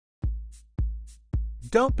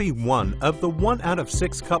Don't be one of the 1 out of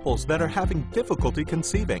 6 couples that are having difficulty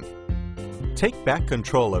conceiving. Take back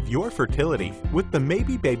control of your fertility with the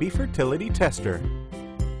Baby Fertility Tester.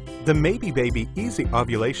 The Baby Easy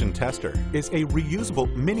Ovulation Tester is a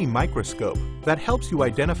reusable mini microscope that helps you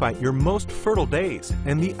identify your most fertile days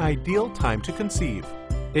and the ideal time to conceive.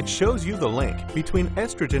 It shows you the link between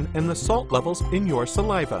estrogen and the salt levels in your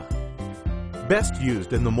saliva. Best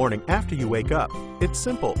used in the morning after you wake up, it's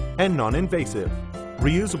simple and non-invasive.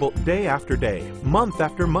 Reusable day after day, month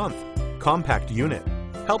after month. Compact unit.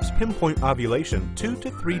 Helps pinpoint ovulation 2 to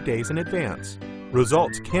 3 days in advance.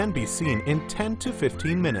 Results can be seen in 10 to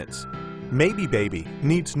 15 minutes. Baby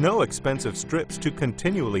needs no expensive strips to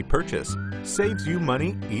continually purchase. Saves you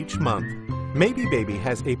money each month. Baby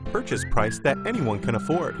has a purchase price that anyone can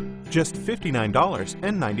afford. Just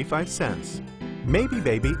 $59.95.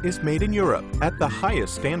 Baby is made in Europe at the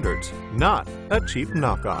highest standards, not a cheap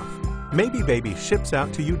knockoff. Baby ships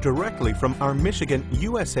out to you directly from our Michigan,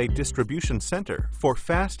 USA distribution center for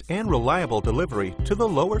fast and reliable delivery to the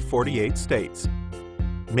lower 48 states.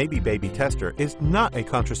 Baby Tester is not a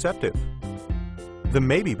contraceptive. The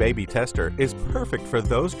Baby Tester is perfect for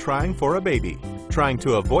those trying for a baby, trying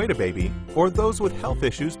to avoid a baby, or those with health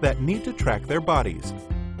issues that need to track their bodies.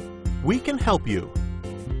 We can help you.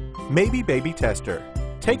 Baby Tester.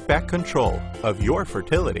 Take back control of your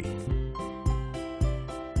fertility.